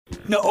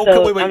No, okay,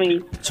 So, wait. I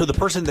mean, So the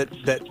person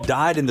that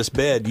died in this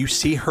bed, you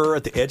see her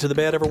at the edge of the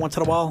bed every once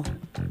in a while?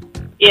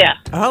 yeah.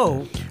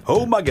 Oh,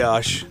 Oh my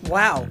gosh.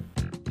 wow.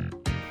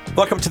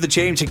 Welcome to the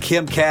James and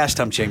Kim cast.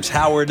 I'm James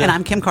Howard. And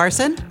I'm Kim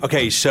Carson.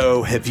 Okay,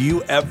 so have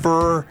you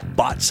ever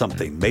bought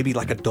something, maybe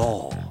like a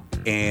doll,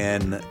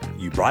 and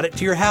you brought it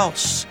to your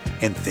house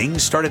and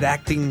things started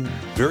acting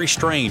very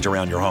strange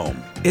around your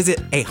home? Is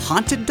it a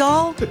haunted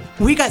doll?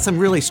 We got some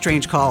really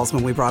strange calls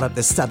when we brought up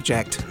this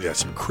subject. Yeah,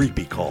 some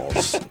creepy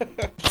calls.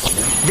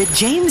 The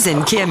James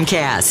and Kim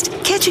cast,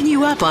 catching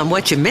you up on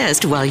what you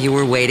missed while you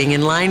were waiting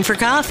in line for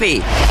coffee.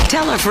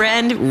 Tell a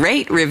friend,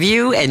 rate,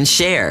 review, and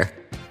share.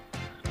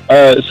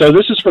 So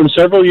this is from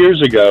several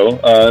years ago.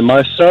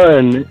 My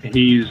son,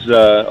 he's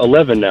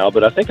 11 now,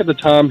 but I think at the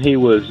time he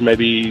was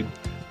maybe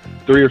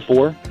 3 or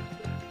 4.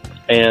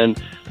 And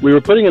we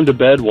were putting him to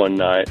bed one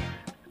night,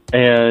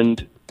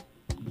 and,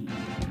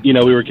 you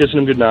know, we were kissing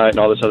him goodnight and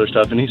all this other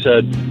stuff, and he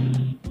said,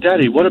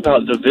 "Daddy, what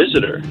about the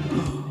visitor?"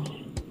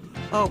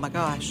 Oh, my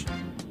gosh.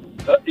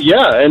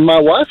 Yeah, and my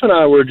wife and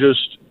I were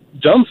just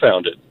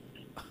dumbfounded.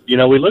 You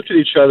know, we looked at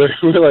each other,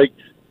 and we were like,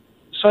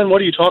 "Son,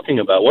 what are you talking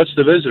about? What's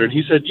the visitor?" And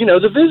he said, "You know,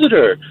 the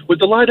visitor with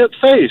the light-up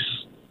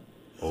face."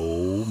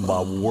 Oh,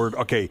 my word.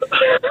 Okay,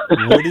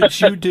 what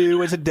did you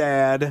do as a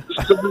dad?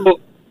 So,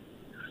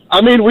 I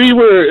mean, we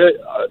were,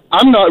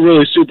 I'm not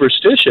really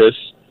superstitious,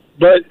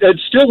 but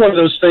it's still one of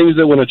those things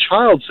that when a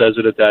child says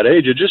it at that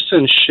age, it just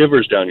sends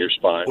shivers down your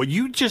spine. Well,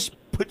 you just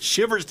put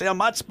shivers down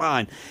my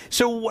spine.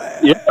 So,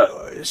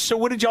 Yeah. So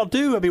what did y'all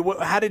do? I mean,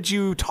 how did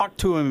you talk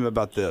to him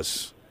about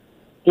this?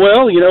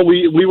 Well, you know,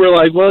 we were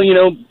like, well, you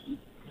know,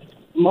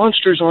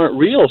 monsters aren't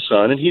real,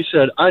 son. And he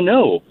said, "I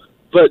know,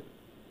 but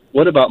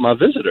what about my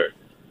visitor?"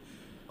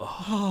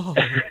 Oh.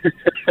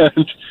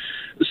 And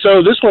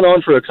so this went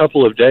on for a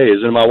couple of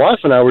days, and my wife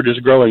and I were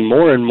just growing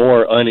more and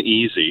more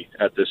uneasy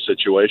at this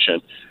situation.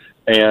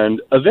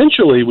 And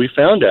eventually we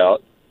found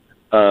out,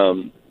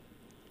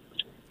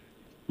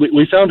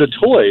 we found a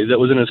toy that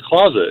was in his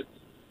closet,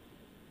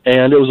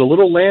 and it was a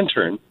little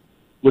lantern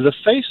with a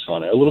face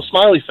on it, a little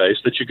smiley face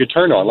that you could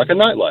turn on, like a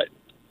nightlight.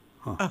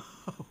 Huh.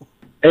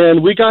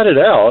 And we got it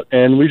out,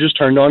 and we just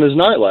turned on his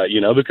nightlight,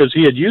 you know, because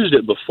he had used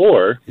it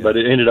before, but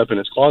it ended up in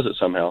his closet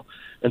somehow.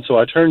 And so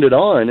I turned it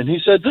on, and he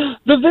said,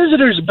 "The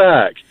visitor's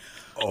back."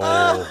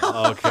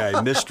 Oh, okay.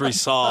 Mystery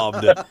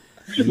solved.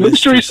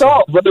 Mystery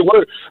solved. But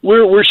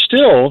we're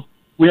still,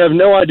 we have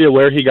no idea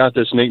where he got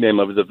this nickname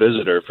of the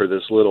visitor for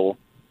this little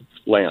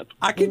lamp.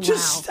 I could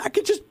just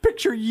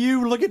picture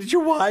you looking at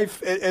your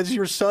wife as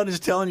your son is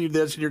telling you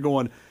this, and you're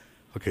going,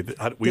 "Okay,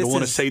 we don't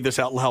want to say this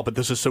out loud, but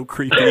this is so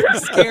creepy."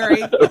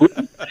 Scary.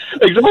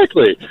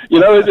 Exactly. You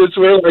know, it's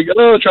we're like,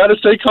 "Oh, try to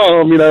stay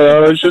calm." You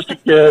know, it's just a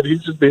kid.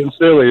 He's just being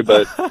silly.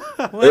 But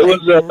What it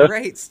was a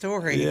great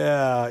story.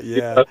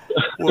 Yeah.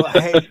 Well,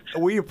 hey,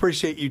 we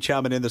appreciate you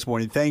chiming in this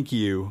morning. Thank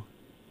you.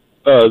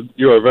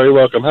 You are very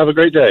welcome. Have a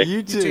great day.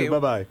 You too.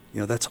 Bye-bye. You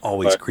know, that's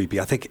always creepy.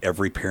 I think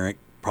every parent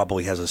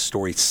probably has a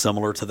story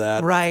similar to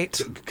that. Right.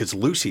 Because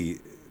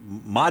Lucy,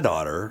 my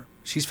daughter,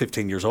 she's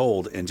 15 years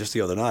old, and just the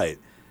other night,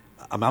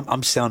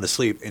 I'm sound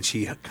asleep, and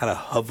she kind of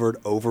hovered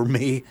over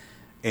me,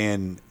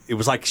 and it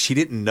was like she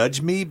didn't nudge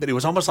me, but it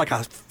was almost like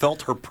I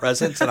felt her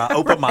presence, and I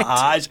opened my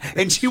eyes,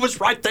 and she was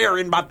right there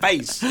in my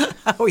face.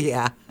 Oh,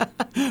 yeah.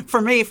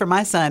 For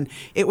my son,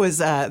 it was,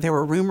 there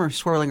were rumors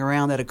swirling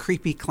around that a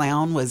creepy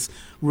clown was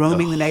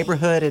roaming the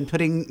neighborhood and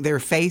putting their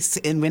face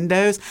in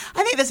windows.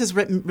 I think this is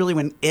really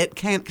when it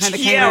kind of came out.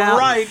 Yeah,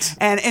 right.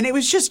 And it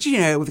was just, you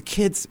know, the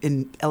kids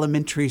in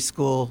elementary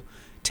school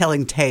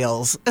telling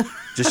tales.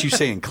 Just you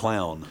saying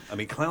clown. I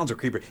mean, clowns are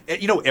creepy.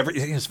 You know,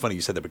 it's funny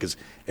you said that because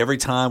every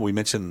time we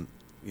mention,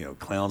 you know,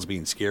 clowns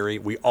being scary,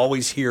 we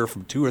always hear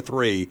from 2 or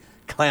 3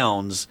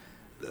 clowns,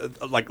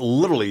 like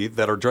literally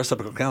that are dressed up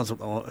as clowns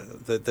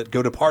that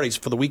go to parties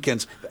for the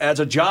weekends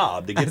as a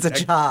job. To get,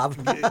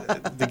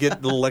 to get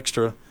a little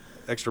extra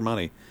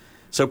money.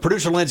 So,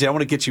 producer Lindsay, I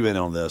want to get you in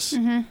on this.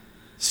 Mm-hmm.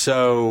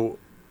 So,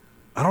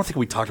 I don't think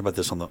we talked about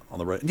this on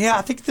the radio. Yeah,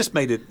 I think this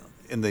made it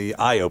in the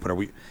eye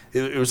opener.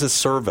 It was a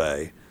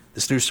survey,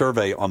 this new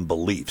survey on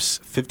beliefs.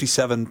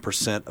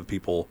 57% of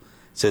people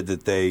said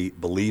that they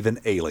believe in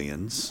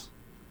aliens.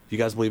 Do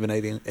you guys believe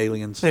in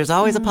aliens? There's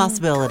always a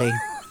possibility.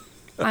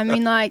 I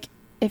mean, like,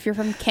 if you're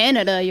from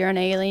Canada, you're an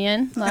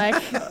alien. Like,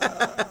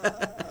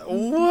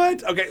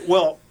 what? Okay,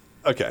 well,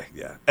 okay,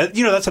 yeah. And,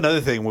 you know, that's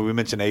another thing. When we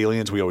mention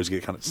aliens, we always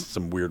get kind of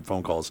some weird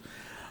phone calls.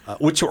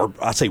 Which are,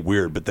 I say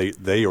weird, but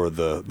they are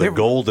the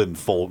golden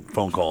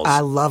phone calls. I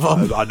love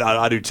them.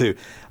 I do too.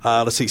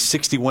 Let's see,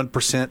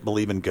 61%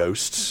 believe in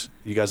ghosts.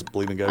 You guys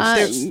believe in ghosts?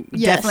 There's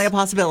definitely a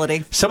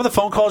possibility. Some of the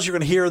phone calls you're going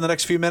to hear in the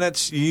next few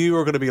minutes, you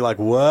are going to be like,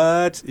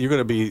 "What?" You're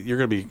going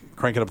to be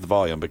cranking up the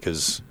volume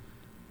because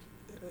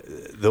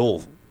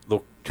they'll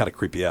kind of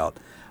creep you out.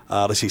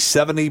 Let's see,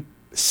 70%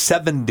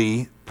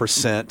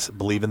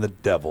 believe in the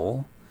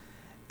devil,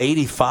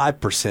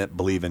 85%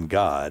 believe in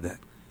God.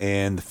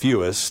 And the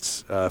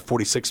fewest,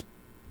 46%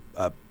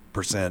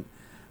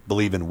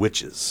 believe in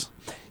witches.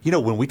 You know,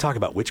 when we talk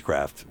about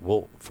witchcraft,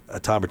 a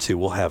time or two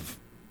we'll have,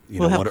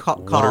 We'll have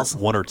calls.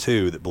 one or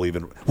two that believe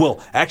in. Well,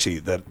 actually,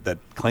 that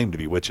claim to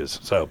be witches.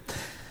 So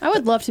I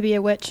would love to be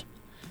a witch.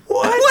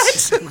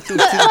 what?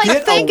 Like,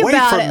 Get think away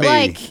about from it. me.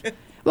 Like,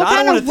 what I don't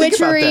kind wanna of think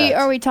about witchery that.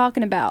 are we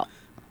talking about?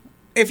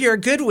 If you're a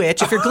good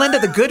witch, if you're Glenda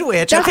the good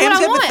witch, That's okay, what I'm I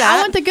good want. with that.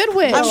 I want the good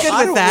witch. I'm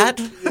good with that.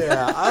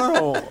 Yeah, I don't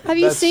know. Have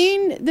you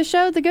seen the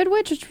show The Good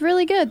Witch? It's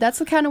really good. That's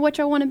the kind of witch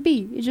I want to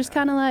be. It's just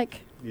kind of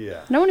like,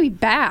 Yeah. I don't want to be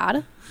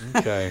bad.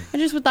 Okay. I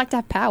just would like to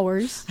have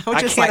powers. I would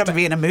I just can't like to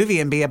be in a movie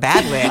and be a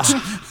bad witch.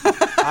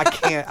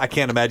 I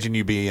can't imagine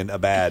you being a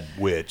bad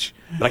witch.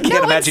 But I can't No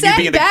one imagine said you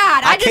being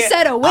bad. I just can't-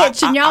 said a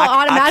witch, and y'all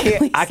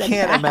automatically I said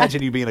can't bad.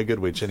 imagine you being a good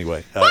witch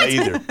anyway.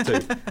 Either.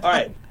 Too. All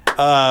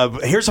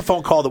right. Here's a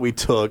phone call that we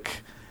took.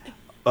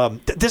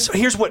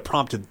 Here's what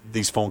prompted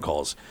these phone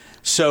calls.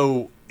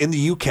 So in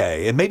the UK,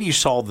 and maybe you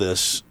saw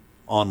this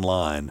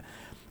online,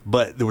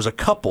 but there was a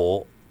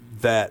couple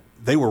that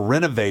they were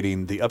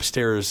renovating the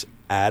upstairs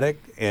attic,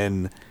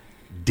 and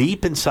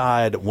deep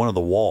inside one of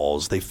the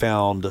walls, they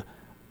found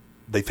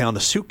a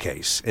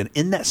suitcase, and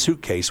in that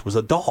suitcase was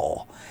a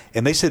doll.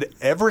 And they said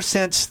ever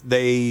since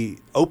they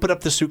opened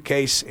up the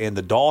suitcase and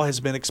the doll has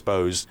been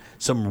exposed,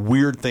 some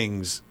weird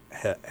things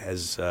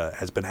has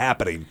been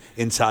happening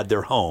inside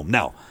their home.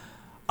 Now,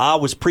 I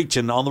was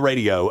preaching on the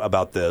radio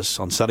about this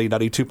on Sunday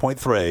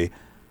 92.3.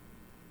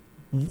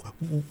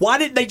 Why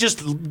didn't they just,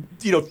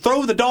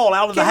 throw the doll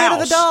out of the Get house?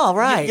 out of the doll,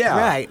 right? Yeah.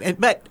 Right.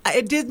 But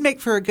it did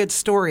make for a good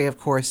story, of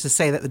course, to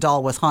say that the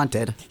doll was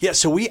haunted. Yeah,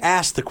 so we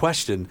asked the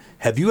question,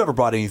 have you ever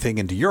brought anything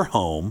into your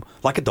home,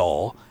 like a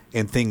doll,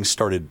 and things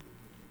started,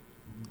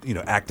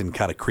 acting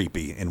kind of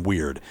creepy and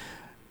weird?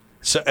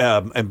 So,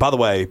 and by the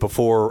way,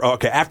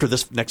 after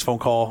this next phone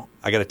call,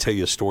 I got to tell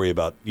you a story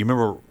about, you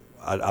remember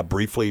I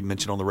briefly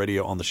mentioned on the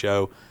radio on the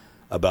show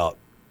about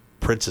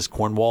Princess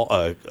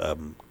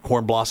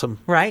Cornblossom?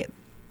 Right.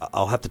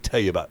 I'll have to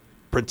tell you about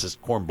Princess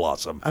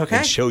Cornblossom Okay.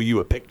 and show you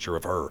a picture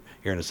of her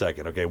here in a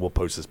second. Okay, we'll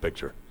post this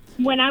picture.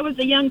 When I was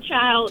a young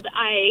child,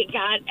 I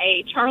got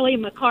a Charlie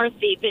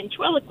McCarthy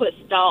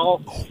ventriloquist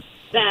doll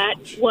that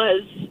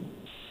was,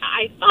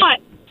 I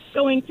thought,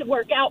 going to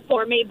work out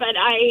for me, but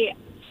I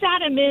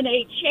sat him in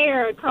a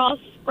chair across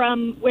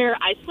from where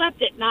I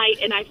slept at night,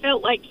 and I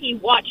felt like he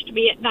watched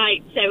me at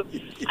night. So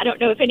I don't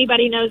know if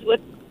anybody knows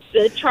what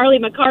the Charlie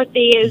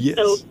McCarthy is, Yes.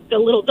 the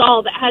little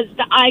doll that has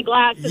the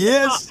eyeglasses,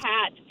 Yes. the top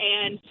hat,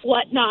 and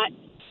whatnot.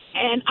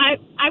 And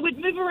I would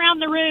move around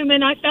the room,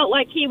 and I felt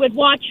like he would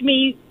watch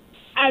me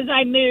as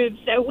I moved.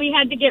 So we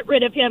had to get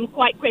rid of him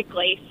quite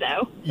quickly.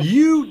 So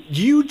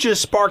You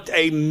just sparked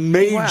a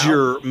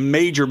major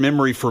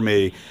memory for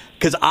me,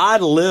 because I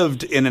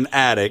lived in an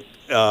attic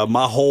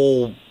my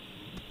whole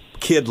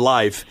kid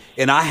life,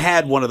 and I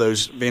had one of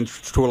those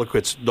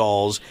ventriloquist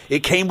dolls.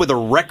 It came with a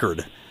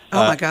record.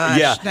 Oh, my gosh.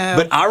 Yeah, No,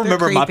 but I they're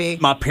remember creepy.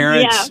 my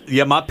parents.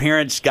 Yeah, my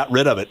parents got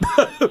rid of it.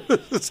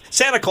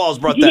 Santa Claus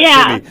brought that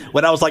Yeah. to me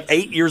when I was like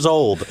 8 years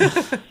old.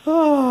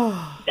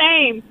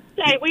 same.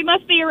 We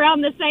must be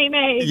around the same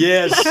age.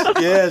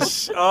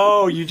 Yes.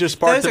 Oh, you just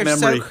sparked Those a are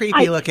memory. so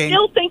creepy I looking.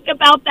 still think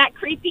about that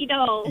creepy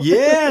doll.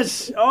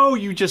 Yes. Oh,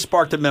 you just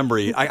sparked a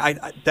memory.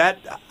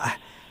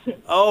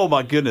 Oh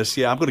my goodness.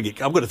 Yeah, I'm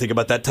gonna think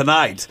about that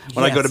tonight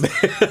when I go to bed.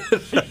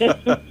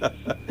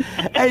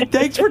 Hey,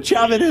 thanks for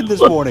chiming in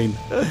this morning.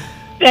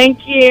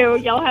 Thank you.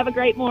 Y'all have a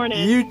great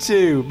morning. You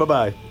too. Bye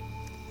bye.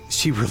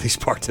 She really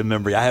sparked a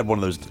memory. I had one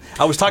of those.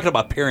 I was talking to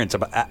my parents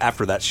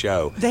after that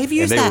show. They've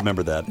used and they that.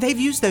 remember that. They've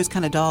used those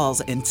kind of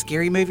dolls in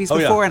scary movies Oh,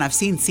 yeah. before, and I've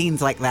seen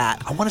scenes like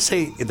that. I want to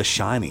say in The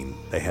Shining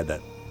they had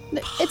that.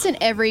 It's in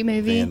every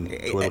movie.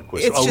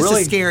 ventriloquist. It's just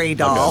a scary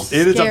doll.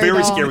 Okay. It is a Scary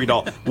very doll. scary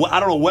doll. Well, I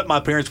don't know what my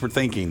parents were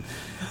thinking.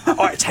 All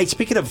right, hey,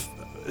 speaking of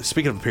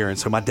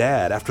parents, so my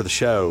dad after the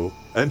show,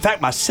 in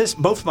fact,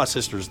 both of my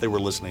sisters, they were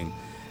listening,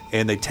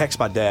 and they text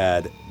my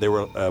dad. They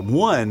were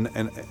one,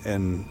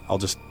 and I'll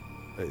just.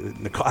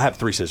 Nicole, I have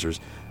three sisters.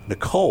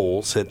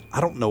 Nicole said,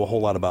 "I don't know a whole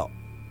lot about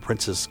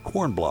Princess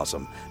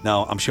Cornblossom."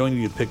 Now I'm showing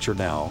you the picture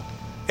now.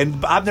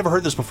 And I've never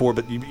heard this before,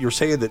 but you're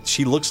saying that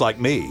she looks like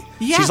me.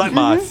 Yeah. She's like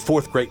my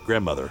fourth great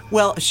grandmother.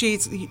 Well,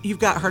 you've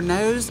got her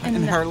nose and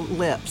her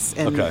lips.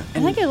 And, Okay. I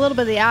think a little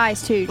bit of the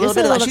eyes too. A little Just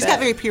bit a of little She's bit. got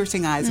very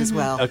piercing eyes as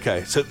well.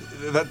 Okay, so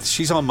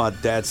she's on my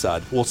dad's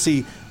side. Well,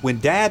 see, when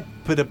Dad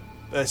put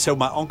so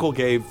my uncle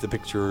gave the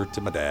picture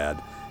to my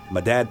dad.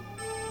 My dad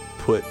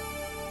put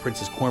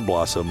Princess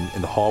Cornblossom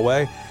in the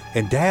hallway,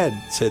 and Dad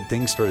said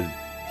things started.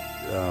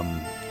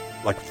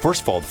 Like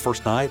first of all, the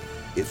first night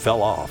it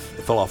fell off.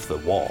 It fell off the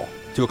wall.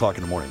 2:00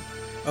 in the morning.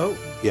 Oh.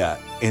 Yeah,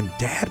 and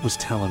Dad was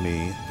telling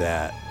me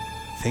that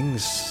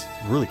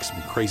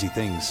some crazy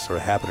things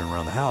started happening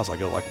around the house. I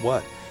go, like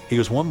what? He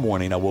goes, one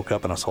morning I woke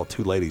up and I saw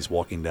two ladies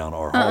walking down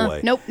our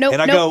hallway. Nope,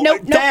 And I nope, go,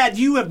 nope, Dad,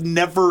 you have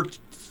never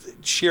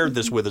shared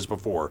this with us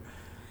before.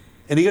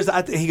 And he goes,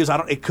 I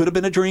don't. It could have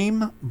been a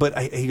dream, but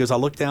he goes, I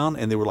looked down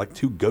and there were like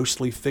two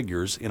ghostly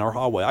figures in our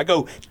hallway. I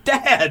go,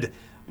 Dad,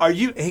 are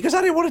you? He goes,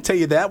 I didn't want to tell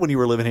you that when you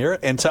were living here.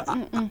 And so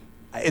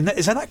And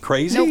is that not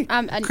crazy?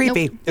 Nope.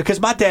 Creepy. Nope. Because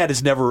my dad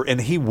has never, and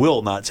he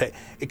will not say,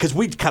 because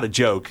we kind of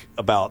joke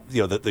about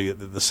the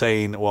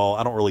saying, well,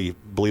 I don't really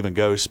believe in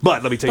ghosts,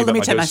 but let me tell you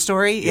about my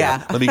story.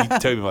 Yeah. Let me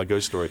tell you my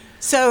ghost story.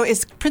 So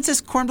is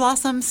Princess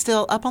Cornblossom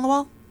still up on the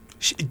wall?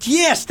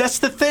 Yes, that's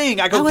the thing.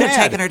 I would've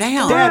taken her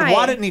down. Dad, why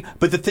Right. didn't he?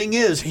 But the thing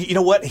is, you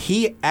know what?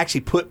 He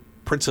actually put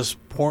Princess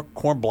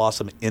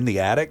Cornblossom in the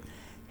attic.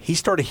 He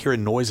started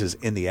hearing noises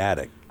in the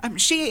attic.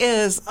 She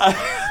is.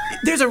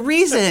 There's a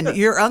reason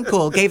your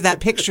uncle gave that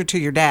picture to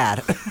your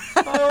dad.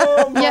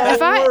 Yeah,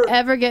 if I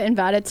ever get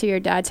invited to your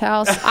dad's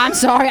house, I'm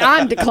sorry,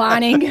 I'm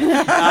declining.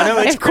 I know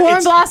If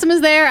Corn Blossom is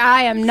there,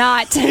 I am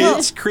not.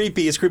 It's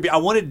creepy. It's creepy. I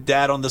wanted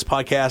Dad on this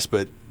podcast,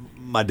 but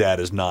my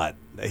dad is not.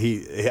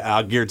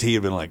 I guarantee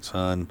he'd been like,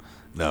 son,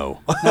 no.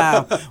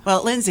 Wow.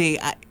 Well, Lindsay,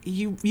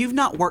 you've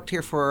not worked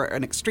here for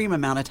an extreme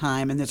amount of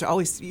time, and there's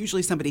always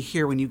usually somebody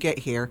here when you get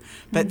here.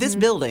 But this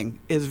building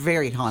is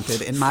very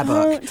haunted in my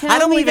book. Don't tell I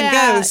don't me believe in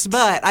that. ghosts,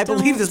 but I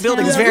believe this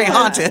building is tell very me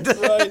haunted.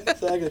 Right,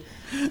 exactly.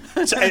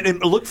 So, and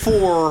look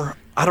for,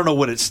 I don't know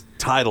what it's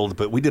titled,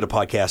 but we did a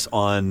podcast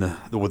on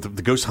with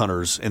the ghost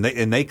hunters, and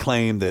they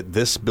claim that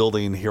this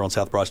building here on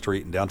South Broad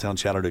Street in downtown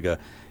Chattanooga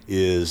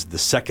is the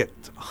second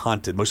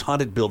most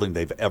haunted building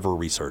they've ever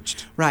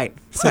researched. Right.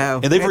 So,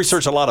 And they've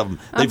researched a lot of them.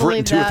 They've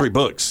written believe 2 or that. 3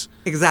 books.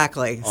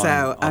 exactly.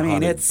 So, on I mean,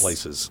 haunted it's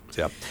places.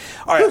 Yeah.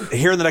 All right.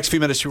 Here in the next few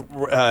minutes,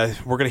 we're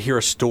going to hear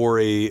a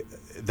story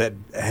that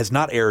has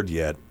not aired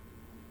yet,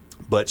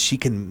 but she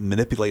can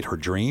manipulate her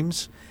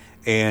dreams,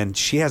 and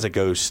she has a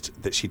ghost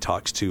that she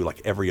talks to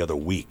like every other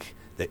week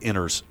that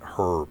enters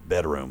her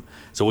bedroom.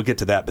 So we'll get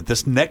to that. But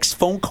this next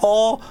phone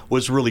call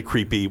was really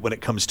creepy when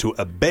it comes to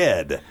a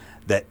bed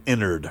that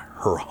entered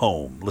her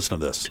home. Listen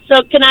to this.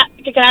 So can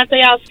I tell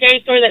y'all a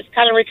scary story that's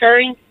kind of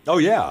recurring? Oh,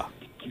 yeah.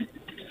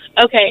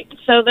 Okay,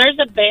 so there's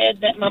a bed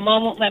that my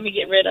mom won't let me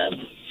get rid of.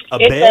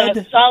 It's bed?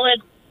 A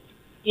solid,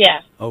 yeah.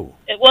 Oh.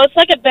 It's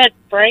like a bed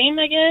frame,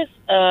 I guess.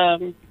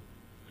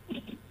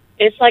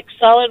 It's like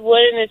solid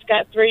wood, and it's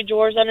got 3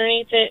 drawers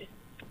underneath it,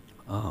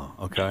 Oh,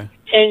 okay.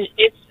 and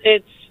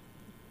it's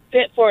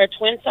fit for a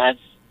twin size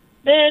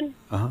bed.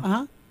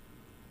 uh-huh.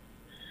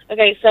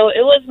 Okay, so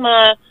it was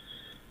my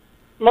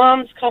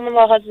mom's common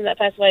law husband that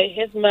passed away,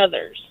 his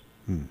mother's,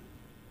 and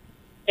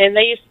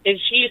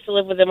she used to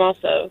live with them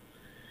also,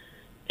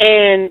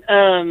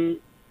 and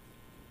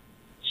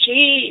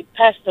she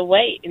passed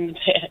away in the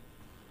bed.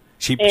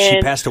 She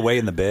And- passed away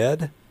in the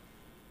bed?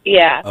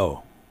 Yeah.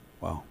 Oh,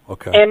 wow.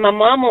 Okay. And my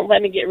mom won't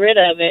let me get rid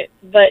of it,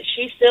 but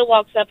she still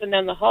walks up and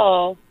down the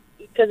hall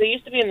because it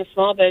used to be in the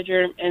small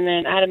bedroom, and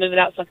then I had to move it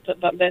out so I could put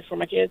bunk beds for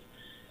my kids.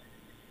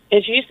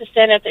 And she used to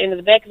stand at the end of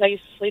the bed because I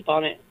used to sleep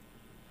on it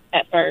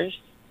at first.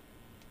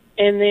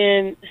 And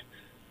then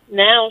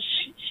now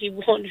she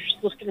wanders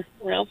looking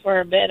around for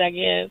her bed, I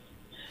guess.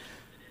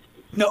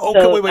 No, okay,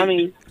 So, wait. I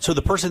mean- So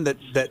the person that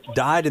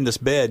died in this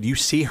bed, you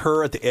see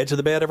her at the edge of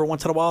the bed every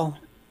once in a while?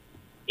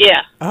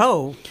 Yeah.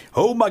 Oh,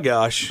 Oh, my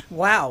gosh.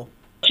 wow.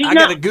 She's I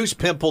not, got a goose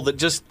pimple that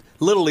just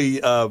literally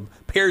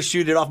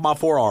parachuted off my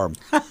forearm.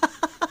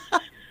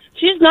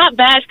 she's not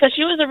bad because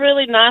she was a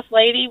really nice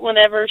lady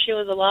whenever she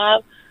was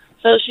alive.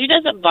 So she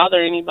doesn't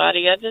bother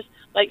anybody. I just,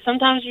 like,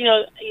 sometimes,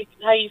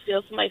 how you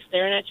feel somebody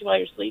staring at you while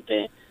you're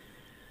sleeping.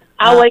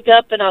 I'll wake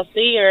up and I'll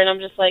see her, and I'm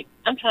just like,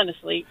 I'm trying to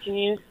sleep. Can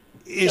you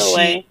go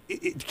away?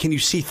 Can you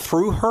see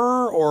through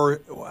her,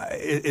 or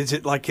is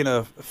it like in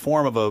a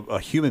form of a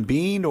human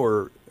being,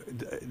 or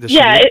does she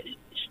Yeah, look-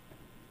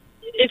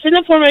 it's in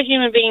the form of a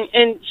human being,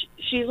 and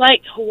she's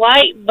like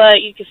white,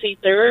 but you can see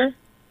through her.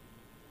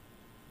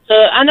 So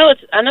I know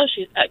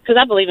she's, because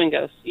I believe in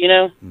ghosts,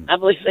 I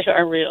believe they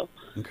are real.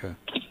 Okay.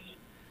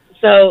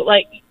 So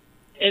like,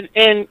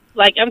 and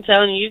like I'm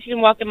telling you, you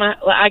can walk in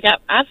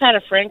I've had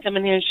a friend come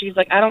in here and she's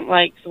like, I don't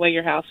like the way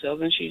your house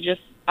feels, and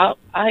I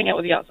hang out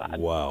with you outside.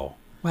 Wow.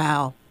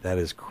 Wow. That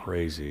is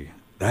crazy.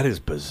 That is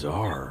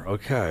bizarre.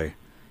 Okay.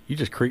 You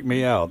just creeped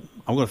me out.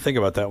 I'm going to think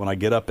about that when I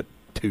get up at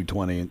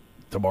 2:20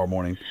 tomorrow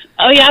morning.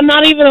 Oh yeah, I'm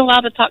not even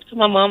allowed to talk to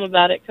my mom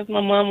about it because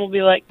my mom will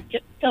be like,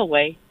 go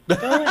away. Go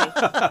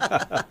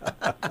away.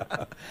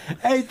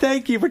 Hey,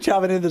 thank you for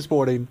chiming in this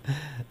morning.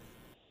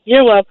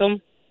 You're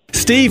welcome.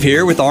 Steve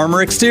here with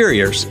Armor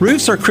Exteriors.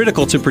 Roofs are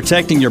critical to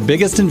protecting your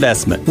biggest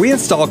investment. We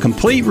install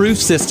complete roof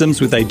systems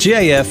with a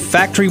GAF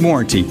factory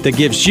warranty that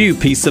gives you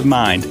peace of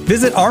mind.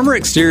 Visit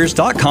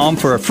armorexteriors.com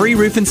for a free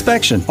roof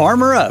inspection.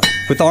 Armor up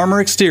with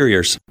Armor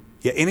Exteriors.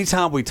 Yeah,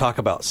 anytime we talk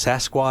about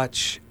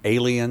Sasquatch,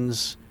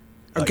 aliens,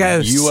 Or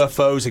ghosts.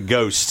 UFOs, and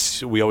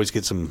ghosts, we always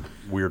get some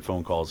weird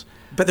phone calls.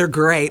 But they're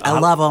great. I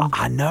love them.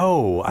 I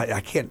know.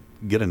 I can't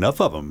get enough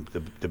of them,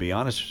 to be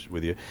honest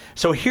with you.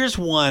 So here's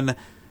one,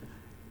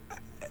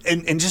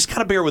 and just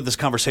kind of bear with this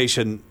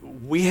conversation.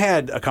 We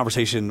had a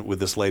conversation with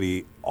this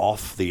lady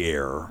off the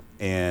air,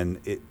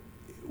 and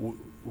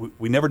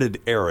we never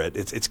did air it.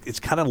 It's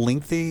kind of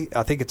lengthy.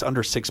 I think it's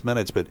under 6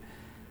 minutes, but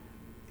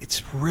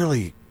it's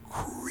really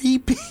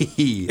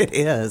creepy. It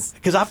is.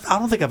 Because I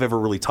don't think I've ever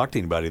really talked to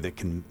anybody that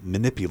can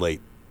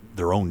manipulate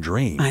their own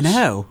dreams. I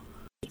know.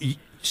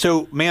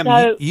 So, ma'am,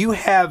 So- you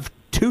have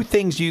two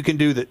things you can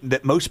do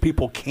that most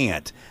people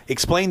can't.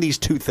 Explain these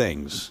two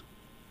things.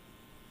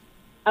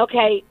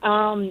 Okay,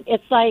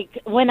 it's like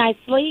when I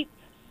sleep,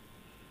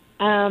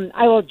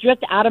 I will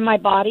drift out of my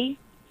body,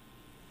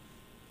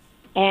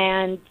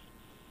 and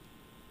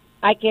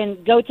I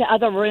can go to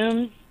other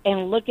rooms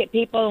and look at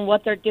people and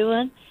what they're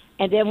doing,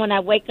 and then when I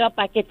wake up,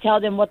 I could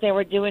tell them what they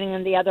were doing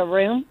in the other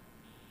room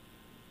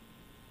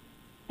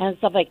and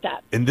stuff like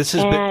that. And this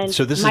has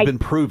been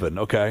proven.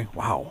 Okay,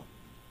 wow.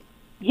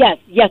 Yes,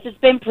 it's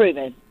been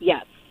proven.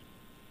 Yes,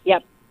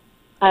 yep.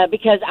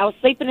 Because I was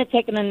sleeping and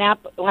taking a nap.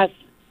 When I was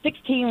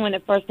 16 when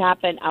it first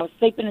happened, I was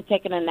sleeping and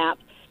taking a nap.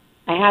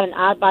 I had an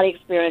out-of-body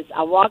experience.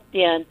 I walked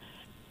in.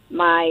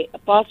 My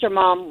foster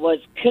mom was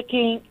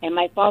cooking, and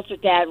my foster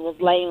dad was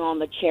laying on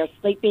the chair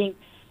sleeping.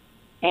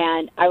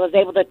 And I was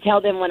able to tell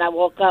them when I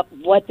woke up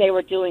what they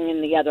were doing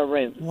in the other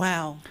room.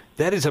 Wow.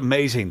 That is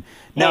amazing.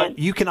 Now,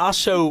 you can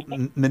also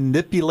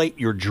manipulate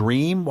your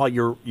dream while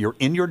you're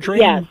in your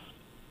dream?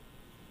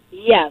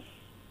 Yes.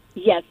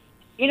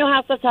 You know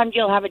how sometimes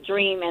you'll have a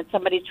dream and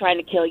somebody's trying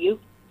to kill you?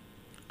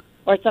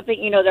 Or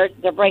something, you know,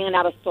 they're bringing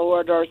out a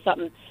sword or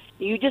something.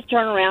 You just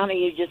turn around and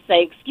you just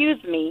say,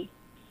 "Excuse me,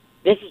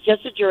 this is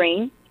just a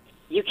dream.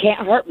 You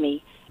can't hurt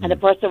me," and the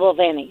person will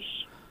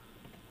vanish.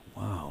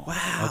 Wow.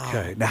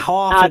 Okay. Now, how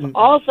often? I've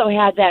also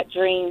had that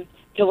dream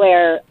to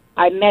where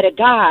I met a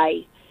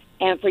guy,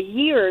 and for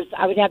years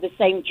I would have the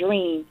same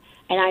dream,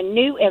 and I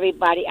knew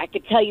everybody. I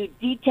could tell you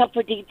detail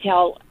for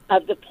detail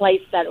of the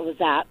place that it was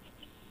at.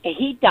 And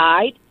he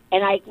died,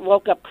 and I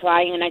woke up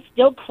crying, and I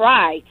still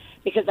cry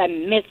because I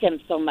miss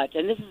him so much,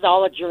 and this is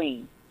all a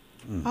dream.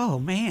 Oh,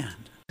 man.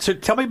 So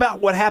tell me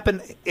about what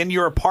happened in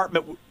your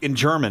apartment in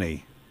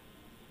Germany.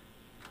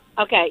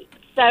 Okay,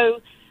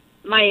 so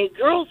my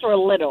girls were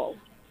little,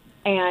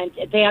 and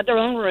they had their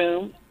own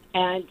room,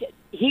 and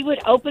he would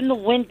open the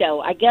window,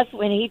 I guess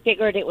when he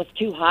figured it was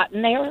too hot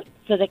in there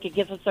so they could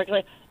get some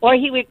circulation, or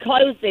he would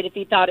close it if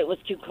he thought it was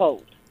too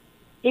cold.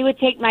 He would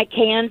take my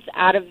cans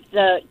out of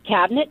the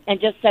cabinet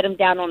and just set them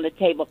down on the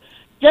table,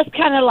 just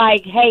kind of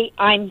like, "Hey,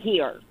 I'm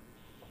here."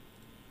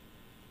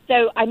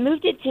 So I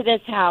moved into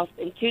this house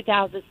in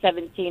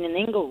 2017 in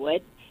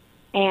Inglewood,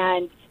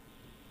 and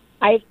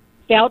I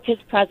felt his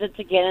presence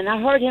again, and I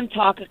heard him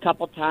talk a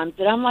couple times,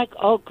 and I'm like,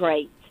 "Oh,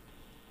 great.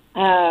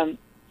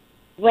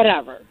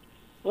 Whatever."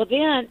 Well,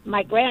 then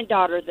my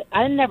granddaughter,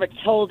 I never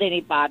told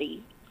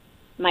anybody,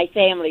 my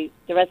family,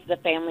 the rest of the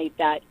family,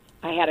 that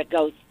I had a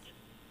ghost.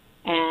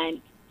 And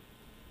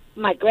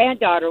my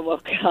granddaughter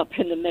woke up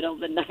in the middle of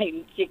the night,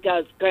 and she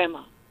goes,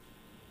 "Grandma,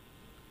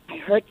 I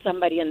heard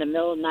somebody in the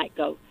middle of the night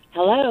go,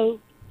 'Hello,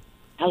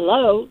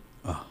 hello.'"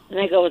 Oh. And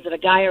I go, "Was it a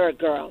guy or a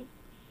girl?"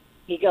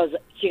 She goes,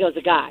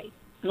 "A guy."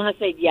 And I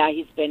said, "Yeah,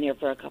 he's been here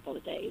for a couple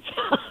of days."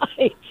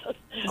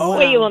 What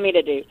do you want me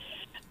to do?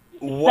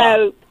 Wow.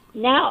 So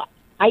now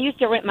I used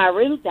to rent my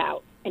rooms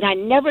out, and I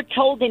never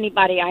told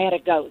anybody I had a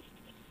ghost.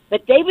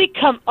 But they would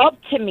come up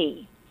to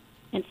me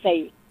and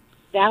say,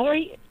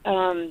 "Valerie,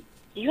 do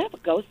you have a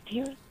ghost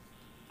here?"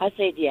 I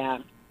said, "Yeah,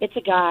 it's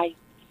a guy.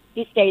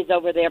 He stays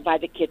over there by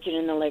the kitchen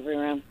in the living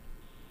room."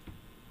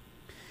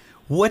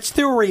 What's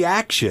their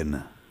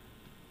reaction?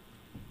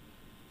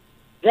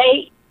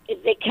 They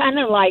kind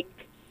of like,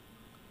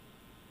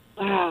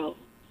 "Wow,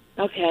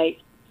 okay,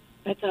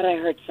 I thought I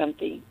heard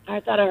something. I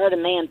thought I heard a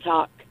man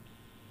talk."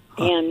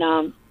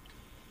 And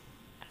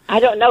I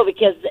don't know,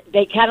 because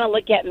they kind of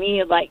look at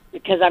me like,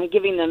 because I'm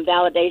giving them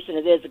validation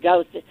it is a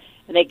ghost,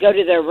 and they go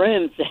to their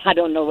rooms. I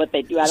don't know what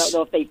they do. I don't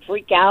know if they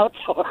freak out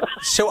or.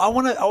 So I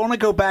want to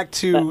go back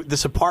to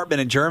this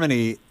apartment in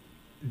Germany.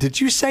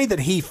 Did you say that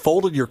he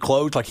folded your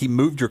clothes, like he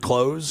moved your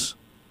clothes?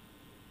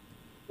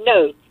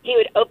 No, he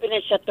would open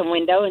and shut the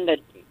window in the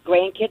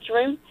grandkids'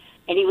 room,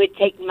 and he would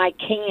take my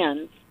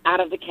cans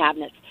out of the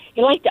cabinets.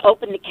 He liked to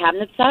open the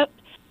cabinets up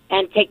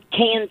and take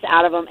cans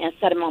out of them and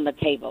set them on the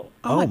table.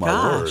 Oh my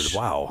gosh.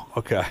 Word. Wow.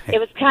 Okay. It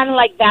was kind of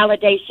like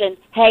validation.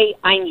 "Hey,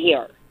 I'm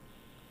here."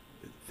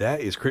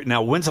 That is crazy.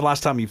 Now, when's the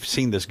last time you've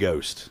seen this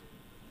ghost?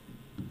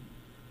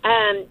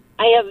 I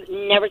have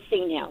never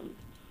seen him.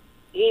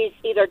 He's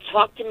either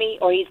talked to me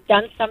or he's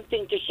done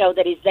something to show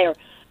that he's there.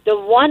 The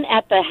one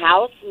at the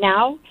house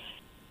now,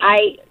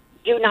 I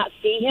do not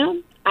see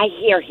him. I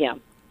hear him.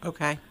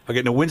 Okay.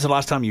 Okay. Now, when's the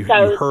last time you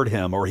heard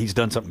him or he's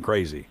done something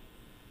crazy?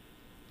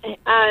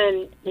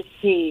 Let's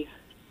see.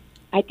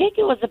 I think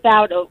it was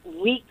about a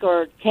week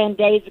or 10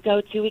 days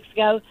ago, 2 weeks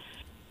ago.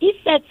 He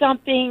said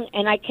something,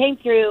 and I came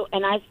through,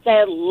 and I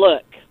said,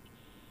 "Look,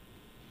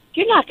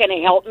 you're not going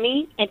to help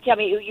me and tell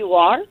me who you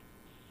are."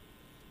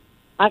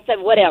 I said,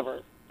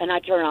 "Whatever," and I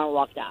turned around and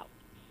walked out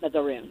of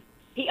the room.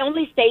 He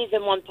only stays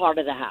in one part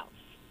of the house.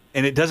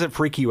 And it doesn't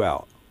freak you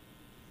out?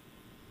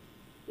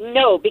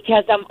 No,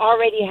 because I'm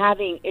already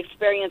having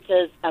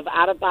experiences of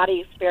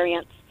out-of-body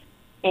experience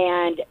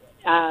and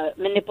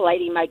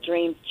manipulating my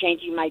dreams,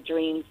 changing my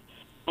dreams,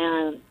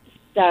 and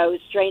so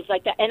strange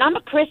like that. And I'm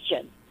a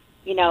Christian.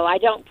 You know, I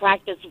don't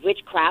practice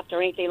witchcraft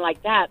or anything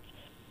like that.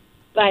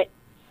 But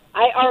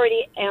I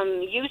already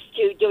am used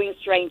to doing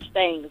strange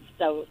things,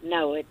 so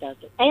no, it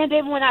doesn't. And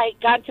then when I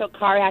got into a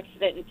car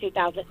accident in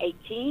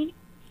 2018,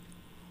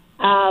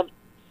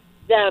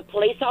 the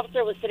police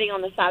officer was sitting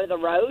on the side of the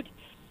road,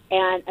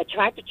 and a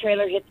tractor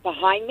trailer hits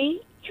behind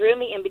me, threw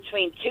me in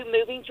between two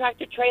moving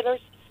tractor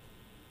trailers.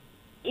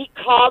 He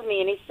called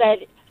me and he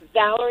said,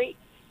 Valerie,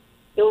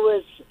 it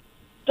was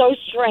so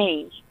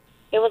strange.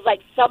 It was like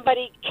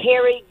somebody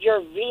carried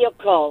your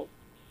vehicle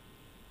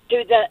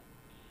to the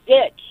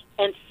ditch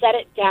and set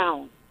it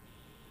down.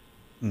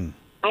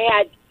 I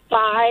had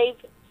 5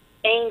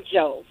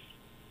 angels,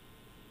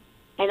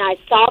 and I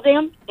saw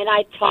them and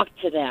I talked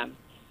to them.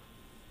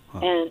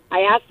 And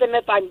I asked them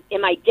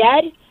am I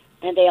dead?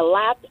 And they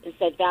laughed and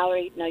said,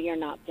 Valerie, no, you're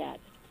not dead.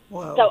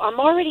 Whoa. So I'm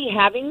already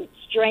having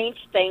strange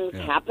things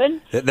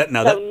happen.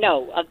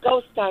 No, a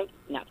ghost don't,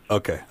 no.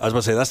 Okay. I was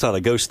going to say, that's not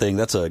a ghost thing.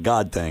 That's a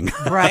God thing.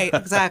 Right,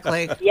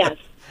 exactly. Yes.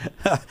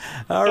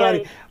 All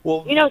righty. And,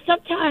 well,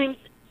 sometimes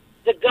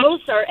the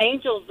ghosts are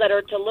angels that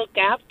are to look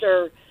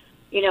after,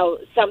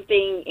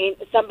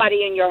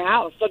 somebody in your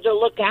house. So to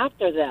look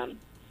after them,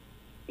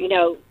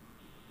 so.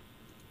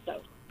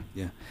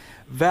 Yeah.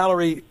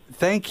 Valerie,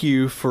 thank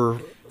you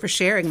for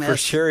sharing this. For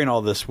sharing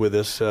all this with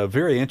us.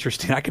 Very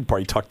interesting. I could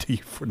probably talk to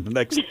you for the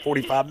next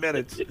 45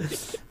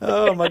 minutes.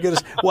 Oh, my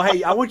goodness. Well,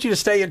 hey, I want you to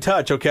stay in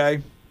touch,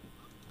 okay?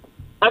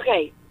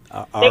 Okay.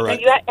 All right.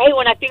 Hey,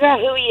 when I figure out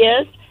who he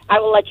is, I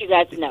will let you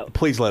guys know.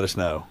 Please let us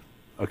know,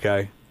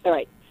 okay? All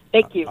right.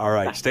 Thank you. All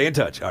right. Bye. Stay in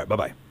touch. All right.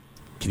 Bye-bye.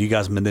 Can you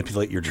guys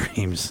manipulate your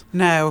dreams?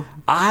 No.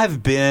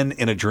 I've been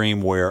in a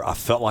dream where I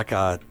felt like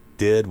I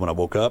did when I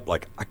woke up.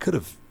 Like I could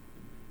have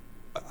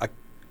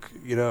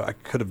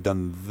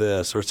done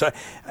this or so,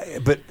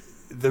 but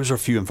those are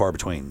few and far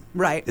between.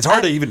 Right. It's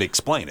hard to even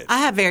explain it. I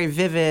have very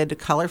vivid,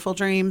 colorful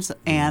dreams,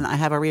 and I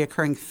have a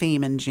reoccurring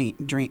theme in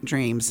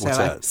dreams. What's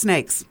that?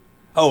 Snakes.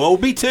 Oh,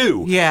 me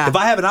too. Yeah. If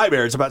I have a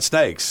nightmare, it's about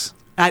snakes.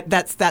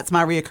 That's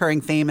my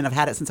reoccurring theme, and I've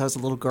had it since I was a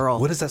little girl.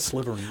 What is that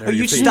slithering there? Oh,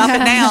 you stop it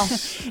now.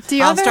 Do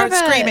you I'll ever start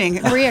have screaming.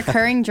 a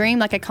reoccurring dream,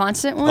 like a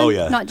constant one? Oh,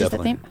 yeah, Not just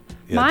definitely. a theme.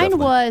 Yeah, Mine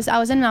definitely. was, I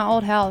was in my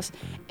old house,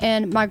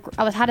 and I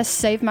had to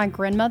save my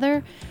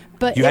grandmother.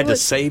 But You had to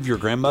save your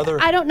grandmother?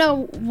 I don't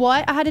know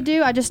what I had to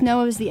do. I just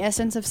know it was the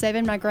essence of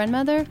saving my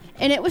grandmother.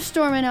 And it was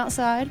storming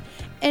outside.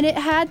 And it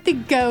had the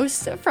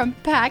ghost from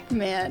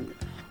Pac-Man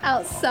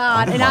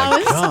outside. Oh and my I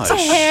was gosh.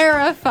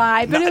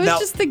 terrified. But it was Now-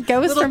 just the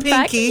ghost Little from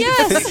Pac-Man. Pinky.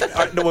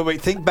 Yes. No,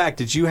 wait. Think back.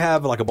 Did you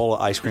have like a bowl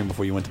of ice cream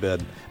before you went to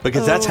bed?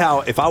 Because that's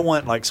how, if I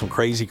want like some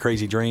crazy,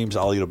 crazy dreams,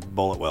 I'll eat a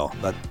bowl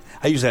of,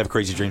 I usually have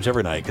crazy dreams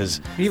every night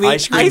because You eat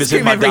ice cream ice is in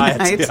cream my every diet.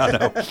 night. Yeah, I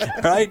know.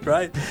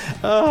 Right.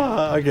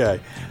 Oh, okay.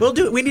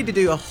 We need to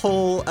do a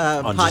whole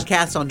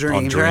podcast on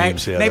dreams,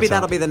 right? Yeah, Maybe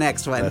that'll be the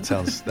next one. That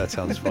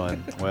sounds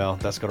fun. Well,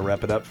 that's going to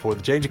wrap it up for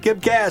the James and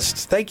Kim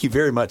Cast. Thank you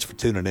very much for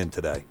tuning in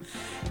today.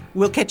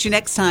 We'll catch you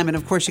next time. And,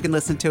 of course, you can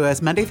listen to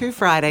us Monday through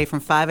Friday from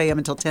 5 a.m.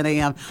 until 10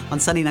 a.m. on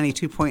Sunny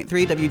 92.3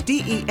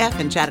 WDEF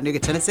in Chattanooga,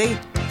 Tennessee.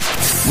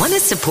 Want to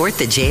support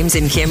the James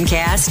and Kim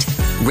Cast?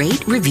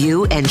 Rate,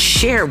 review, and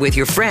share with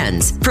your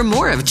friends. For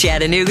more of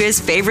Chattanooga's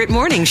favorite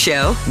morning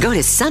show, go to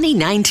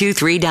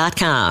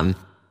sunny923.com.